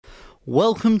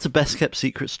Welcome to Best Kept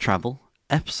Secrets Travel,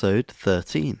 episode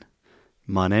 13.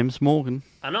 My name's Morgan.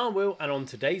 And I'm Will, and on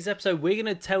today's episode we're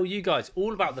going to tell you guys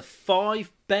all about the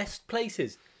 5 best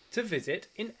places to visit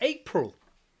in April.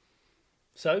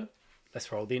 So,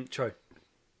 let's roll the intro.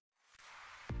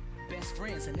 Best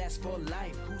friends, and that's for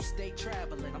life. Who stay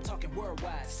traveling? I'm talking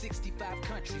worldwide. 65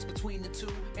 countries between the two.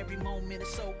 Every moment is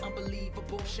so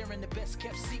unbelievable. Sharing the best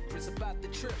kept secrets about the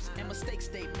trips and mistakes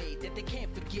they made that they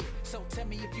can't forget. So tell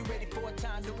me if you're ready for a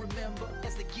time to remember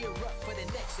as they gear up for the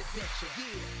next adventure.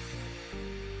 Yeah.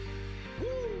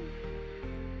 Woo!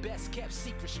 Best kept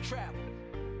secrets travel.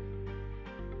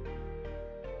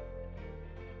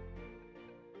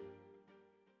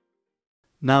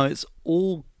 Now, it's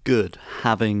all good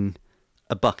having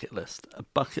a bucket list. A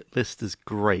bucket list is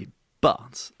great,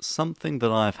 but something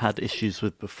that I've had issues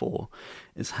with before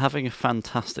is having a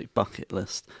fantastic bucket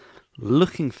list,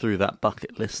 looking through that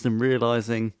bucket list and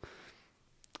realising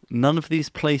none of these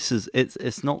places,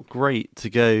 it's not great to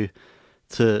go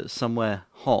to somewhere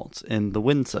hot in the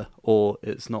winter, or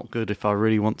it's not good if I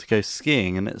really want to go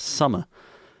skiing and it's summer.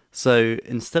 So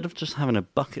instead of just having a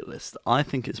bucket list, I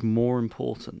think it's more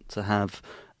important to have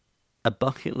a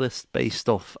bucket list based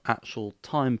off actual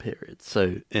time periods.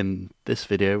 So in this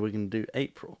video, we're going to do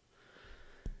April.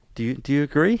 Do you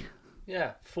agree?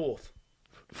 Yeah, fourth.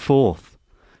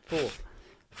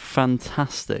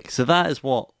 Fantastic. So that is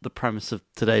what the premise of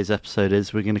today's episode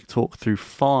is. We're going to talk through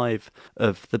 5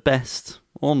 of the best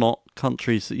or not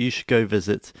countries that you should go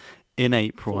visit in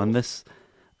April. Fourth.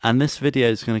 And this video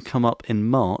is going to come up in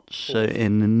March, so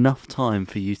in enough time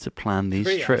for you to plan these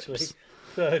 3, trips. actually.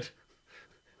 Third.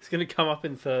 It's going to come up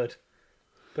in third,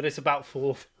 but it's about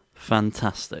fourth.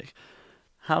 Fantastic.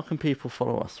 How can people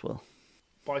follow us, Will?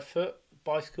 By foot,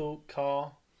 bicycle,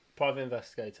 car, private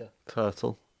investigator.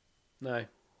 Turtle. No,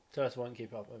 Turtle won't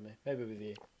keep up with me. Maybe with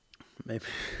you. Maybe.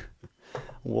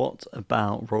 What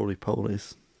about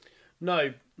roly-polies?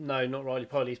 No, not Riley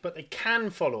Polies, but they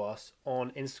can follow us on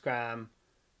Instagram,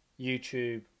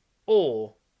 YouTube,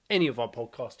 or any of our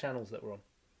podcast channels that we're on.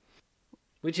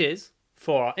 Which is,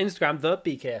 for our Instagram, the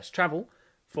BKS Travel.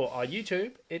 For our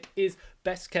YouTube, it is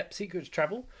Best Kept Secrets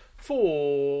Travel.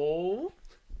 For,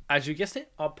 as you guessed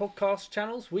it, our podcast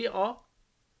channels, we are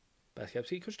Best Kept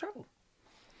Secrets Travel.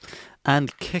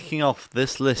 And kicking off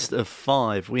this list of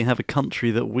 5, we have a country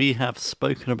that we have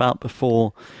spoken about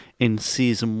before in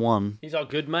Season 1. He's our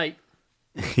good mate,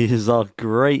 He is our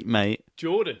great mate.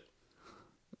 Jordan.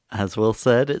 As Will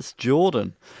said, it's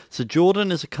Jordan. So Jordan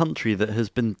is a country that has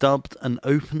been dubbed an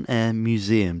open-air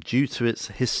museum due to its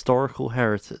historical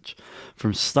heritage,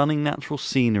 from stunning natural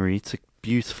scenery to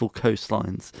beautiful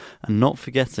coastlines, and not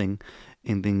forgetting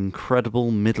in the incredible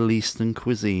Middle Eastern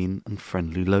cuisine and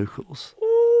friendly locals.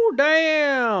 Oh,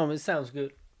 damn! It sounds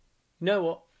good. You know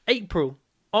what? April,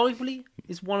 arguably,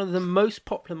 is one of the most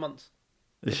popular months.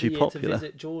 Is of she the year popular? To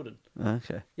visit Jordan.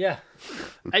 Okay. Yeah.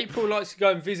 April likes to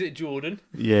go and visit Jordan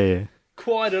Yeah.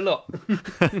 quite a lot.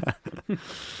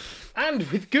 And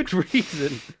with good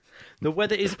reason. The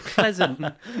weather is pleasant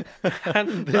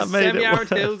and the That made it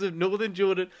semi-arid worse. hills of northern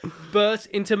Jordan burst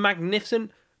into magnificent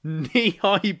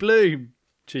knee-high bloom.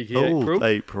 Cheeky April.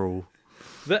 April.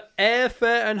 The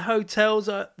airfare and hotels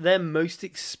are their most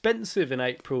expensive in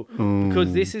April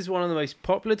because this is one of the most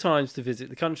popular times to visit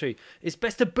the country. It's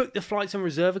best to book the flights and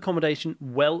reserve accommodation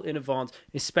well in advance,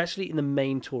 especially in the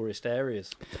main tourist areas.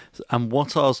 And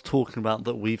what I was talking about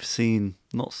that we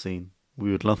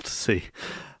would love to see,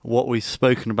 what we've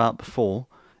spoken about before,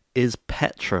 is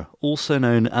Petra, also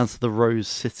known as the Rose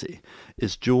City,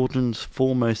 is Jordan's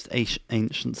foremost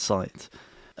ancient site.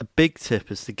 A big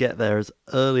tip is to get there as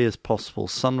early as possible.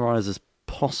 Sunrise is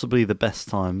possibly the best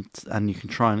time, and you can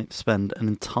try and spend an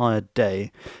entire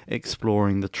day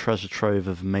exploring the treasure trove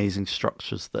of amazing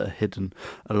structures that are hidden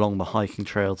along the hiking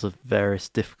trails of various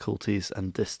difficulties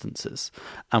and distances.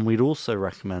 And we'd also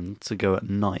recommend to go at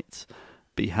night,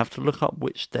 but you have to look up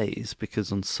which days,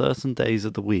 because on certain days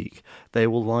of the week they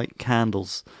will light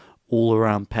candles all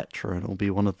around Petra, and it will be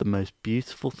one of the most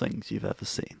beautiful things you've ever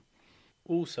seen.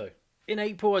 Also, in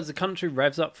April, as the country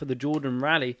revs up for the Jordan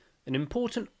Rally,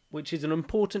 which is an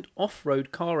important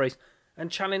off-road car race and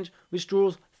challenge which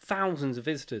draws thousands of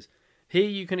visitors. Here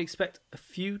you can expect a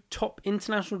few top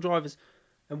international drivers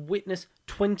and witness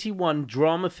 21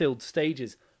 drama-filled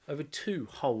stages over 2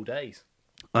 whole days.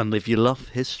 And if you love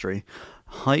history,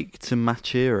 hike to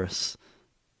Machaerus,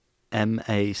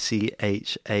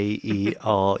 Machaerus,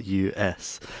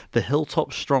 the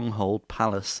hilltop stronghold,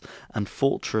 palace and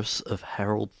fortress of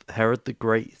Herod the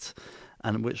Great,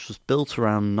 and which was built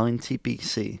around 90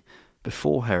 BC,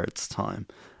 before Herod's time,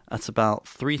 at about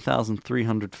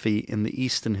 3,300 feet in the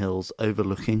eastern hills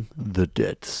overlooking the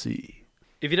Dead Sea.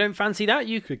 If you don't fancy that,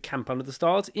 you could camp under the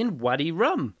stars in Wadi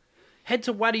Rum. Head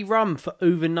to Wadi Rum for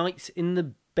overnights in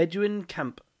the Bedouin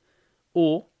camp,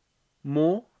 or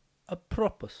more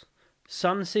apropos,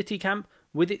 Sun City Camp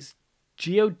with its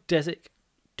geodesic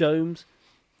domes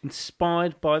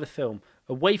inspired by the film.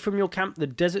 Away from your camp, the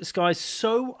desert sky is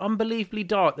so unbelievably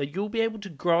dark that you'll be able to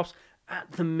grasp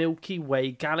at the Milky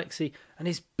Way galaxy and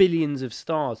its billions of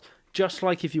stars, just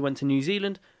like if you went to New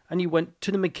Zealand and you went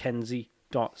to the Mackenzie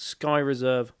Dark Sky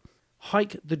Reserve.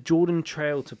 Hike the Jordan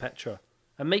Trail to Petra,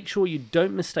 and make sure you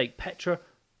don't mistake Petra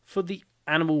for the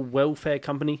animal welfare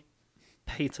company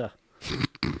PETA.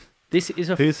 This is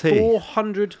a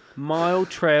 400-mile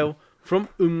trail from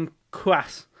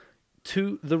Qas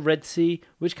to the Red Sea,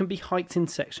 which can be hiked in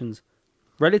sections.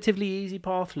 Relatively easy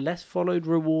path, less followed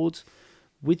rewards,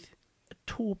 with a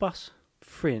tour bus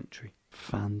free entry.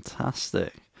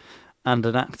 Fantastic. And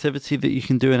an activity that you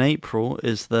can do in April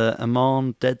is the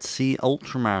Amman Dead Sea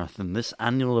Ultramarathon. This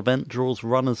annual event draws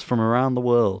runners from around the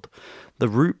world. The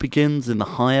route begins in the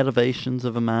high elevations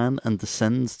of Amman and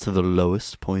descends to the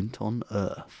lowest point on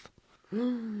Earth.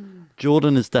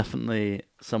 Jordan is definitely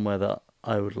somewhere that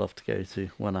I would love to go to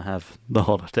when I have the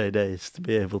holiday days to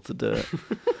be able to do it.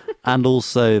 And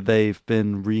also, they've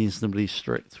been reasonably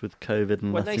strict with COVID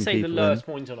and when letting they say people the lowest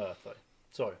in. point on Earth, though.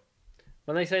 Sorry.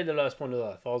 When they say the lowest point on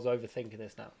Earth, I was overthinking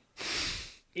this now.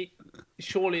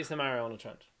 Surely it's the Mariana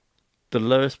Trench. The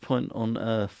lowest point on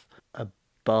Earth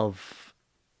above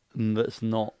that's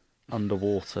not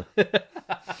underwater.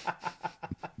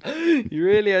 You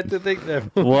really had to think there.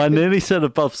 Well, I nearly said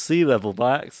above sea level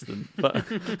by accident, but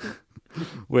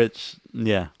which,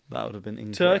 yeah, that would have been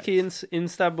incorrect. Turkey in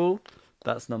Istanbul.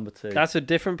 That's number 2. That's a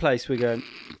different place we're going.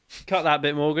 Cut that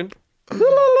bit, Morgan.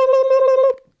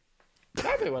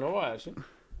 That bit went alright, actually.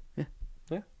 Yeah.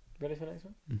 Yeah? Ready for the next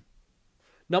one?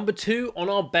 Number 2 on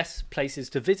our best places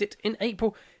to visit in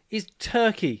April is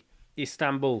Turkey,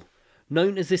 Istanbul.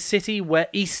 Known as the city where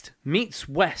East meets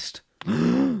West.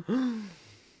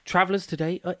 Travellers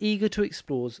today are eager to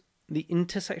explore the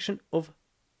intersection of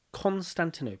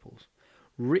Constantinople's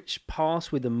rich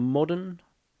past with the modern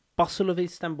bustle of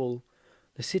Istanbul.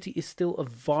 The city is still a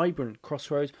vibrant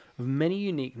crossroads of many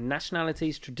unique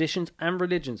nationalities, traditions and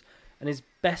religions, and is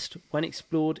best when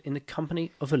explored in the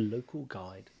company of a local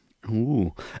guide.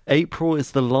 Ooh, April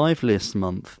is the liveliest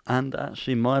month, and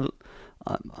actually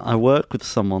I work with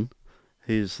someone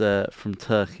who's from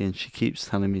Turkey, and she keeps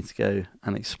telling me to go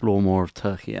and explore more of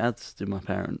Turkey, as do my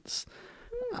parents.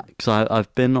 Because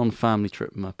I've been on a family trip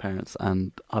with my parents,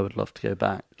 and I would love to go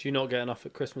back. Do you not get enough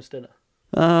at Christmas dinner?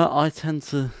 I tend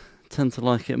to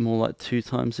like it more like 2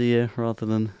 times a year rather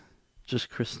than just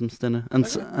Christmas dinner. And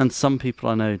and some people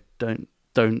I know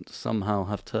don't somehow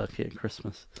have turkey at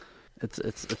Christmas. It's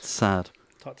sad.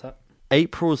 Tut tut.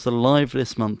 April is the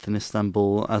liveliest month in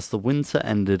Istanbul as the winter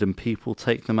ended and people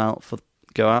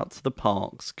go out to the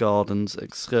parks, gardens,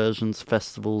 excursions,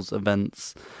 festivals,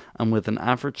 events, and with an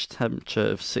average temperature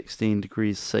of 16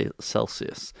 degrees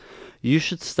Celsius. You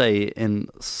should stay in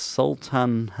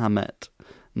Sultanahmet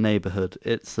neighbourhood.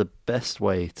 It's the best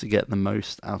way to get the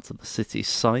most out of the city's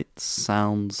sights,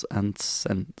 sounds, and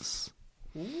scents.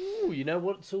 Ooh, you know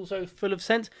what's also full of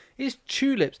scent is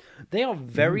tulips. They are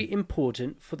very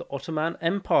important for the Ottoman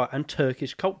Empire and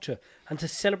Turkish culture, and to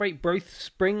celebrate both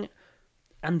spring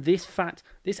and this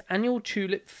annual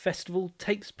tulip festival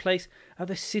takes place at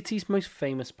the city's most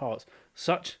famous parks,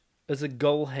 such as the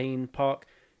Gulhane Park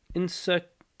in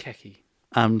Sirkeci.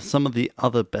 And some of the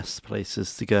other best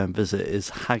places to go and visit is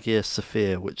Hagia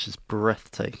Sophia, which is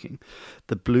breathtaking.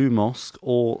 The Blue Mosque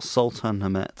or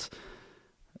Sultanahmet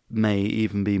may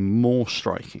even be more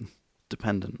striking,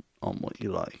 dependent on what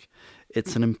you like.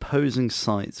 It's an imposing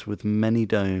sight with many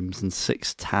domes and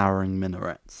 6 towering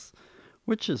minarets,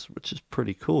 which is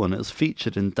pretty cool, and it was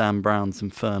featured in Dan Brown's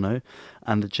Inferno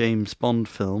and the James Bond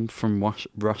film From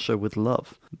Russia with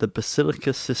Love. The Basilica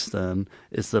Cistern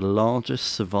is the largest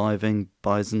surviving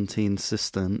Byzantine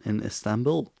cistern in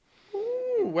Istanbul.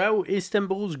 Ooh, well,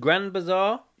 Istanbul's Grand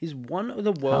Bazaar is one of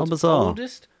the world's bizarre.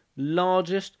 oldest,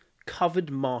 largest covered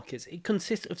markets. It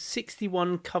consists of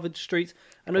 61 covered streets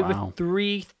and over Wow.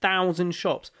 3,000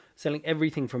 shops selling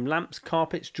everything from lamps,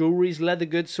 carpets, jewelries, leather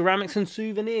goods, ceramics and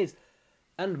souvenirs,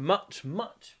 and much,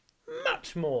 much,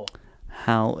 much more.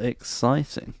 How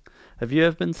exciting. Have you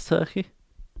ever been to Turkey?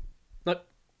 No,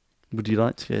 Would you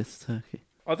like to go to Turkey?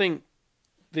 I think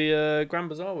the Grand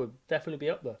Bazaar would definitely be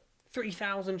up there.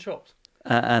 3,000 shops.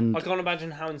 And I can't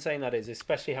imagine how insane that is,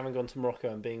 especially having gone to Morocco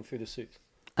and being through the souks.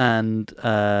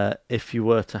 if you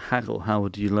were to haggle, how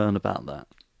would you learn about that?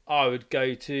 I would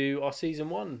go to our season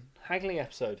 1 haggling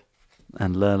episode.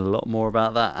 And learn a lot more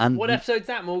about that. And What episode's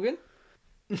that, Morgan?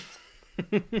 it's-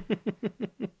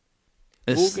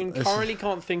 Morgan it's- currently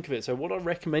can't think of it, so what I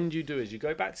recommend you do is you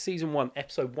go back to season 1,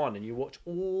 episode 1, and you watch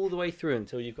all the way through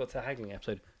until you've got to the haggling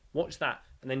episode. Watch that,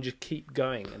 and then just keep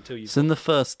going until you've It's in the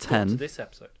first got to 10. this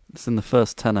episode. It's in the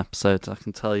first 10 episodes, I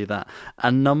can tell you that.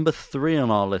 And number 3 on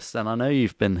our list, and I know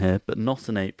you've been here, but not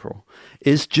in April,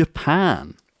 is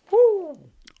Japan.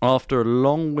 After a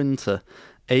long winter,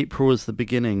 April is the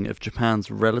beginning of Japan's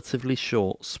relatively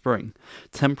short spring.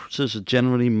 Temperatures are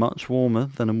generally much warmer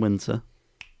than in winter.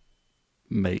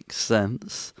 Makes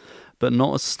sense. But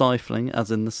not as stifling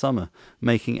as in the summer,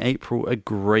 making April a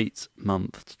great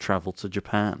month to travel to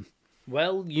Japan.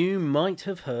 Well, you might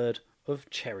have heard of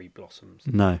cherry blossoms,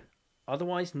 No.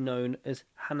 otherwise known as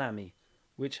hanami,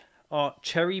 which are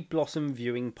cherry blossom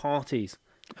viewing parties.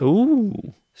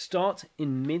 Ooh. Start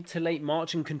in mid to late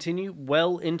March and continue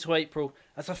well into April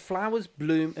as the flowers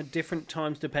bloom at different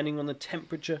times depending on the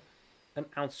temperature and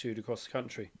altitude across the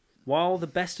country. While the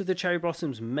best of the cherry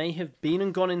blossoms may have been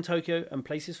and gone in Tokyo and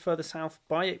places further south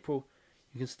by April,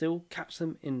 you can still catch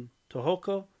them in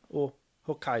Tohoku or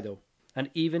Hokkaido, and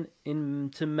even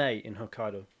into May in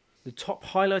Hokkaido. The top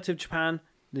highlight of Japan,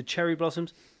 the cherry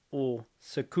blossoms, or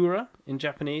sakura in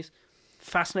Japanese,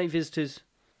 fascinate visitors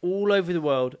all over the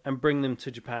world and bring them to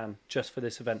Japan just for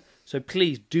this event. So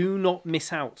please do not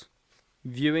miss out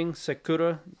viewing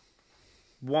sakura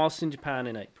whilst in Japan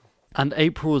in April. And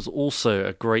April is also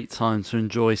a great time to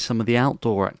enjoy some of the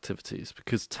outdoor activities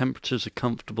because temperatures are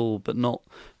comfortable but not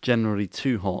generally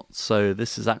too hot. So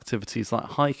this is activities like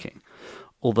hiking.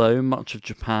 Although much of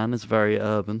Japan is very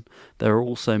urban, there are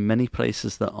also many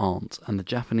places that aren't, and the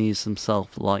Japanese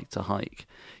themselves like to hike.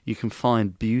 You can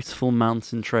find beautiful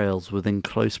mountain trails within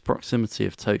close proximity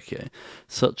of Tokyo,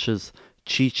 such as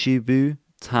Chichibu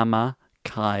Tama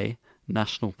Kai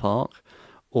National Park,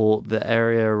 or the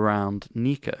area around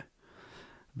Nikko.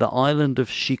 The island of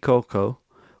Shikoku,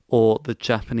 or the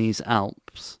Japanese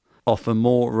Alps, offer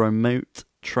more remote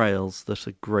trails that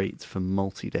are great for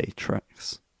multi-day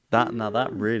treks. That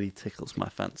really tickles my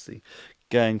fancy.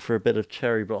 Going for a bit of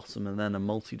cherry blossom and then a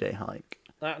multi-day hike.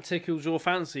 That tickles your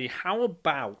fancy. How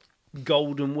about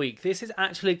Golden Week? This is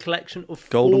actually a collection of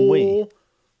Golden Week?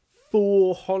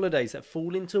 four holidays that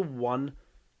fall into 1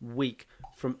 week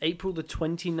from April the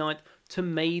 29th to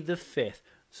May the 5th.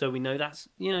 So we know that's,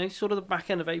 sort of the back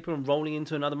end of April and rolling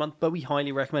into another month, but we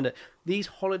highly recommend it. These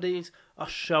holidays are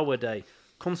Showa Day,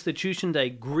 Constitution Day,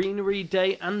 Greenery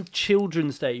Day, and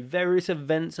Children's Day. Various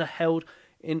events are held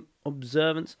in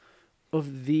observance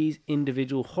of these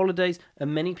individual holidays,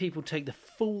 and many people take the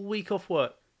full week off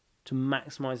work to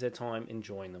maximise their time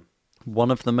enjoying them.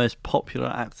 One of the most popular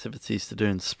activities to do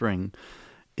in spring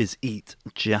is eat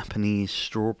Japanese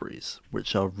strawberries,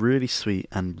 which are really sweet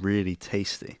and really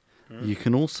tasty. You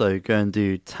can also go and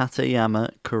do Tateyama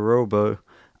Kurobo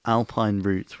Alpine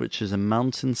Route, which is a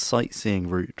mountain sightseeing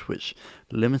route which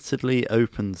limitedly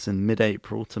opens in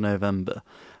mid-April to November.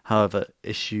 However,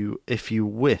 if you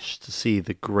wish to see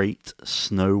the Great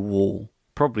Snow Wall,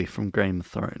 probably from Game of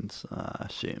Thrones, I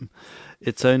assume,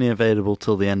 it's only available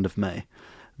till the end of May.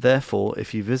 Therefore,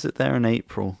 if you visit there in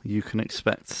April, you can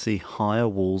expect to see higher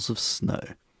walls of snow.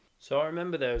 So I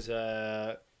remember there was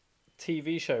a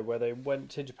TV show where they went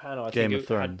to Japan. I Game think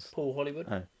of it had Thrones. Paul Hollywood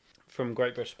Oh. from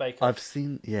Great British Bake Off. I've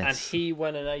seen, yes. And he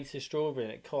went and ate a strawberry,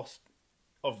 and it cost,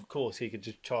 of course, he could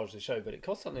just charge the show, but it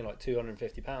cost something like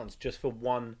 £250 just for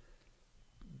one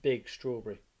big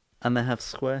strawberry. And they have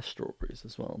square strawberries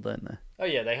as well, don't they? Oh,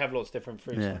 yeah, they have lots of different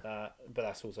fruits Yeah. like that, but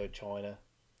that's also China.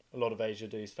 A lot of Asia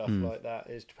do stuff like that.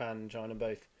 Is Japan and China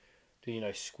both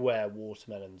do, square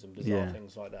watermelons and bizarre Yeah.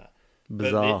 things like that.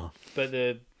 Bizarre. But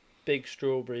the big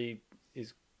strawberry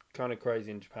is kind of crazy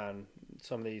in Japan.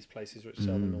 Some of these places which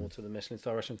sell them all to the Michelin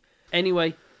star restaurants.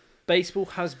 Anyway, baseball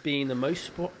has been the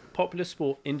most popular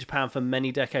sport in Japan for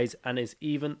many decades and is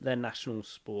even their national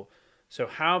sport. So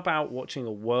how about watching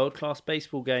a world-class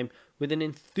baseball game with an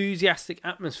enthusiastic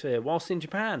atmosphere whilst in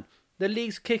Japan? The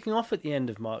league's kicking off at the end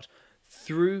of March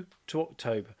through to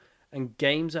October, and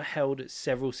games are held at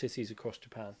several cities across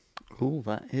Japan. Oh,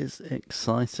 that is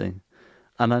exciting.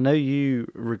 And I know you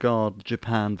regard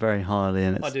Japan very highly,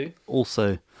 and it's I do.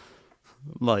 also,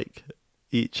 like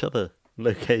each other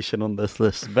location on this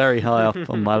list, very high up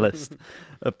on my list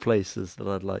of places that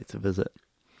I'd like to visit.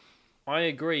 I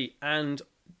agree, and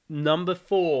number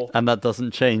 4 And that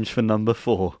doesn't change for number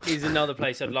 4. is another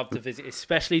place I'd love to visit,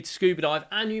 especially to scuba dive.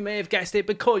 And you may have guessed it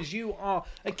because you are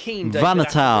a keen David Vanuatu.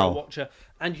 Attenborough watcher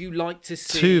and you like to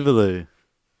see Tuvalu.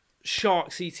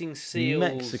 sharks eating seals,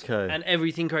 Mexico. and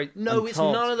everything crazy. No, it's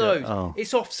none of Antarctica. those. Oh.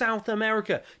 It's off South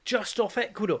America, just off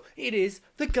Ecuador. It is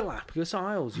the Galapagos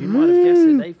Isles. You might have guessed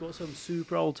it. They've got some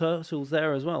super old turtles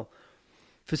there as well.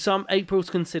 For some, April's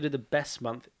considered the best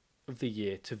month of the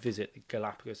year to visit the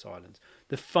Galapagos Islands.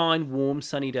 The fine, warm,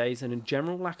 sunny days and a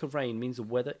general lack of rain means the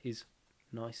weather is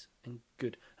nice and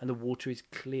good, and the water is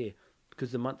clear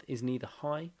because the month is neither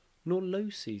high nor low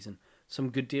season. Some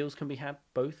good deals can be had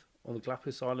both on the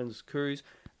Galapagos Islands cruise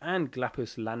and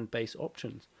Galapagos land-based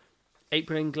options.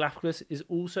 April in Galapagos is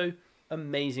also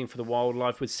amazing for the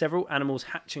wildlife, with several animals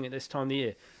hatching at this time of the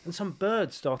year and some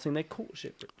birds starting their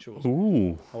courtship rituals.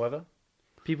 Ooh. However,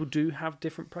 people do have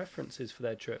different preferences for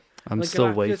their trip. I'm The still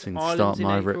Galapagos waiting to Islands start in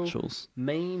my April rituals.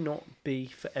 may not be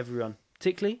for everyone,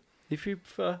 particularly if you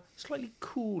prefer slightly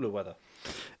cooler weather.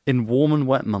 In warm and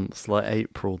wet months like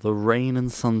April, the rain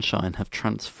and sunshine have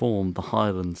transformed the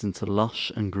highlands into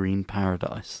lush and green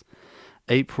paradise.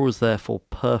 April is therefore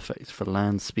perfect for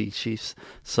land species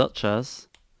such as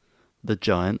the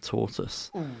giant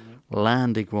tortoise,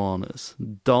 land iguanas,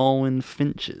 Darwin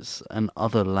finches, and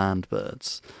other land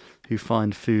birds who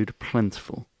find food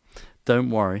plentiful. Don't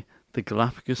worry, the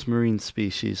Galapagos marine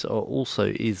species are also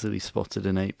easily spotted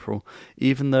in April,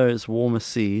 even though it's warmer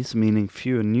seas, meaning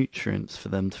fewer nutrients for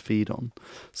them to feed on.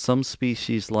 Some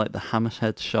species like the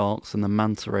hammerhead sharks and the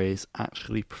manta rays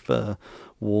actually prefer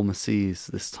warmer seas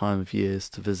this time of year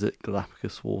to visit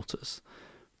Galapagos waters.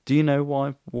 Do you know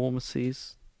why warmer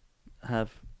seas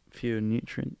have fewer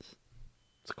nutrients?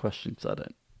 It's a question because I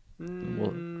don't.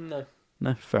 Well, No.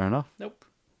 no, fair enough. Nope.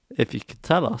 If you could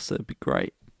tell us, it'd be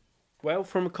great. Well,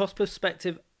 from a cost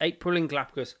perspective, April in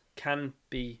Galapagos can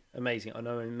be amazing. I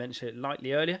know I mentioned it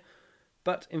lightly earlier,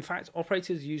 but in fact,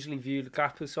 operators usually view the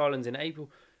Galapagos Islands in April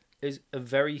as a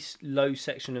very low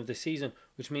section of the season,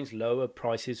 which means lower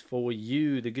prices for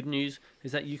you. The good news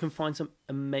is that you can find some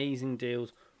amazing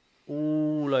deals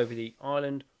all over the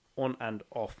island, on and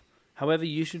off. However,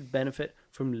 you should benefit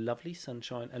from lovely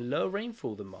sunshine and lower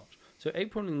rainfall than March. So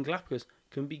April in Galapagos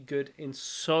can be good in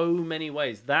so many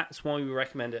ways. That's why we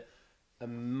recommend it.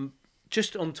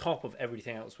 Just on top of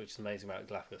everything else, which is amazing about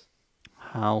Galapagos.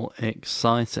 How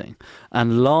exciting.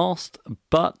 And last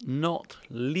but not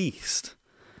least,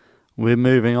 we're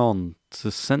moving on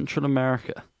to Central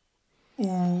America.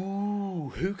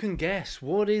 Ooh, who can guess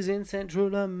what is in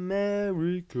Central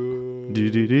America?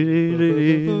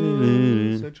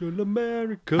 Central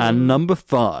America. And number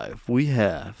 5, we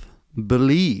have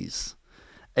Belize.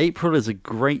 April is a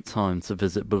great time to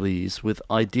visit Belize with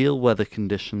ideal weather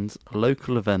conditions,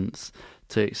 local events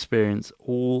to experience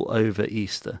all over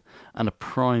Easter, and a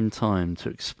prime time to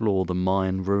explore the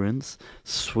Mayan ruins,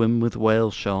 swim with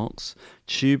whale sharks,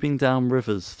 tubing down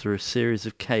rivers through a series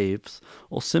of caves,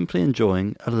 or simply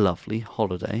enjoying a lovely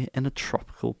holiday in a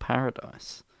tropical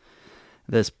paradise.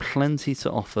 There's plenty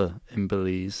to offer in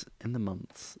Belize in the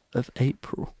months of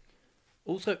April.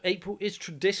 Also, April is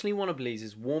traditionally one of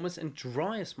Belize's warmest and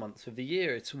driest months of the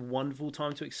year. It's a wonderful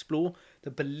time to explore the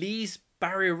Belize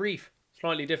Barrier Reef.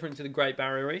 Slightly different to the Great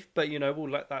Barrier Reef, but we'll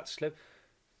let that slip.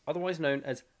 Otherwise known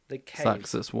as the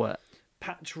Caves. It's wet.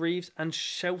 Patch reefs and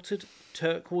sheltered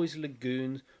turquoise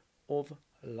lagoons of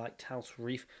Lighthouse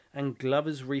Reef and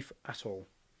Glover's Reef Atoll.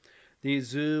 The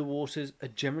azure waters are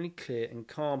generally clear and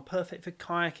calm, perfect for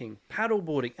kayaking,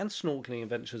 paddleboarding and snorkeling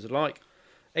adventures alike.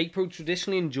 April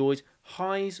traditionally enjoys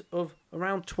highs of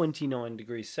around 29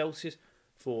 degrees Celsius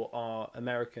for our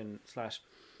American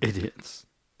 / Idiots.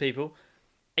 people,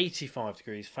 85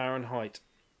 degrees Fahrenheit,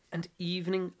 and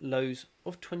evening lows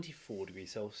of 24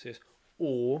 degrees Celsius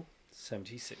or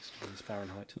 76 degrees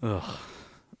Fahrenheit. Ugh.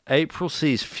 April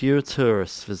sees fewer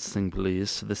tourists visiting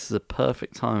Belize, so this is a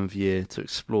perfect time of year to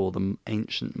explore the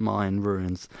ancient Mayan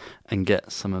ruins and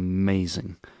get some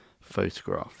amazing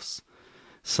photographs.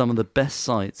 Some of the best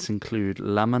sites include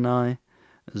Lamanai,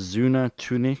 Zuna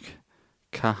Tunik,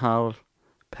 Cajal,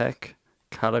 Pec,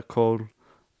 Caracol,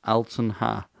 Alton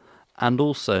Ha, and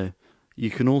also you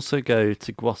can also go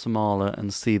to Guatemala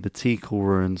and see the Tikal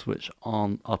ruins, which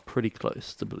are pretty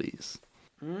close to Belize.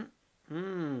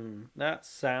 That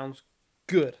sounds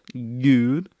good.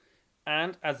 Good.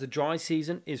 And as the dry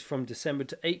season is from December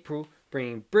to April,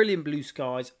 bringing brilliant blue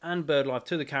skies and bird life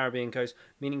to the Caribbean coast,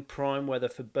 meaning prime weather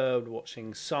for bird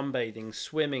watching, sunbathing,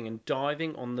 swimming and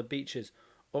diving on the beaches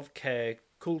of Caye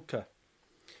Caulca,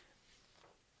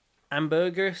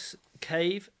 Ambergris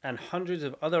Cave and hundreds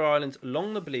of other islands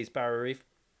along the Belize Barrier Reef.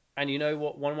 And you know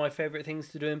what one of my favourite things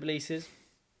to do in Belize is?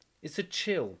 It's to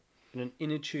chill in an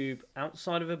inner tube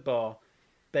outside of a bar,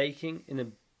 baking in the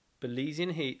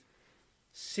Belizean heat.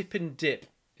 Sip and Dip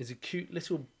is a cute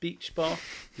little beach bar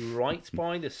right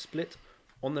by the split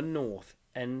on the north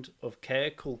end of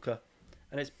Kea Kulka,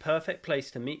 and it's a perfect place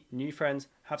to meet new friends,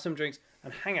 have some drinks,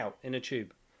 and hang out in a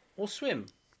tube, or swim,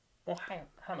 or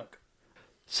hammock.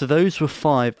 So those were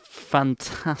 5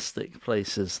 fantastic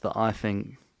places that I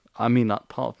think, like,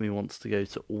 part of me wants to go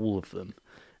to all of them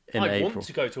in I April. want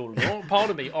to go to all of them. Part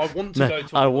of me, I want to No, go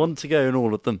to all I of them. want to go in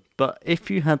all of them. But if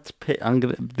you had to pick,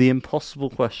 the impossible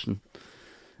question.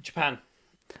 Japan.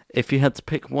 If you had to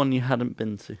pick one you hadn't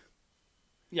been to.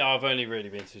 Yeah, I've only really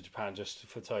been to Japan just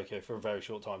for Tokyo for a very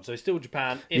short time. So still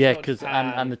Japan. If Yeah, not because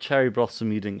Japan- and the cherry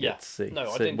blossom you didn't yeah. get to see. No,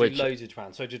 I So- didn't which do loads of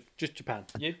Japan. So just Japan.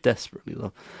 You? desperately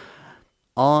love.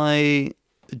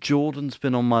 Jordan's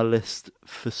been on my list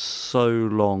for so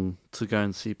long to go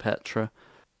and see Petra,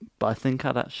 but I think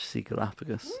I'd actually see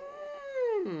Galapagos.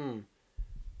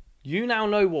 You now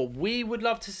know what we would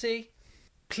love to see.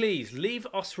 Please leave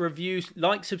us reviews,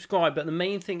 like, subscribe, but the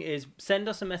main thing is send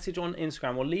us a message on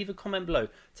Instagram or leave a comment below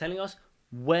telling us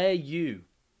where you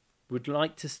would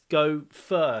like to go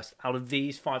first out of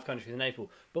these 5 countries in April.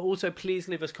 But also, please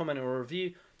leave us a comment or a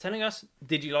review telling us,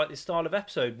 did you like this style of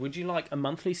episode? Would you like a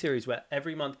monthly series where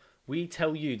every month we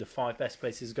tell you the 5 best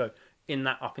places to go in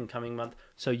that up and coming month,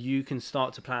 so you can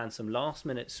start to plan some last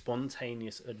minute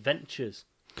spontaneous adventures?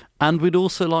 And we'd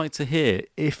also like to hear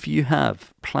if you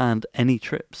have planned any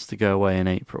trips to go away in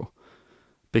April,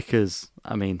 because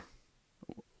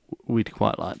we'd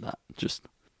quite like that. Just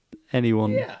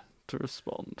anyone to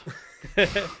respond.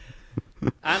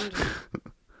 And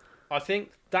I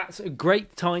think that's a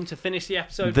great time to finish the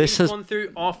episode. This We've has- gone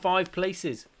through our 5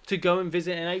 places to go and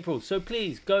visit in April. So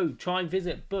please go, try and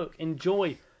visit, book,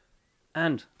 enjoy,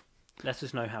 and let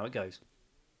us know how it goes.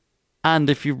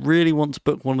 And if you really want to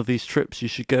book one of these trips, you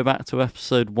should go back to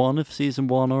episode 1 of season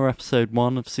 1 or episode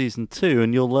 1 of season 2,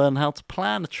 and you'll learn how to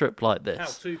plan a trip like How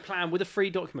this to plan with a free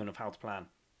document of how to plan.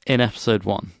 in episode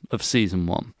 1 of season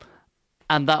 1.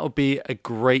 And that would be a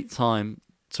great time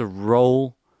to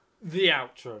roll. The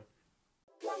outro.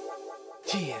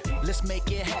 Yeah, let's make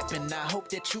it happen. I hope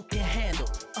that you can handle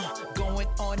going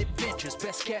on adventures,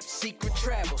 best kept secret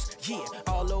travels. Yeah,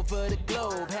 all over the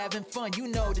globe, having fun, you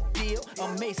know the deal.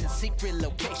 Amazing secret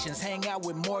locations, hang out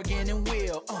with Morgan and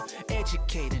Will.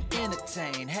 Educate and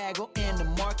entertain, haggle in the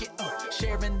market,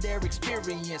 sharing their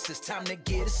experiences. Time to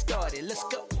get it started. Let's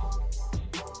go.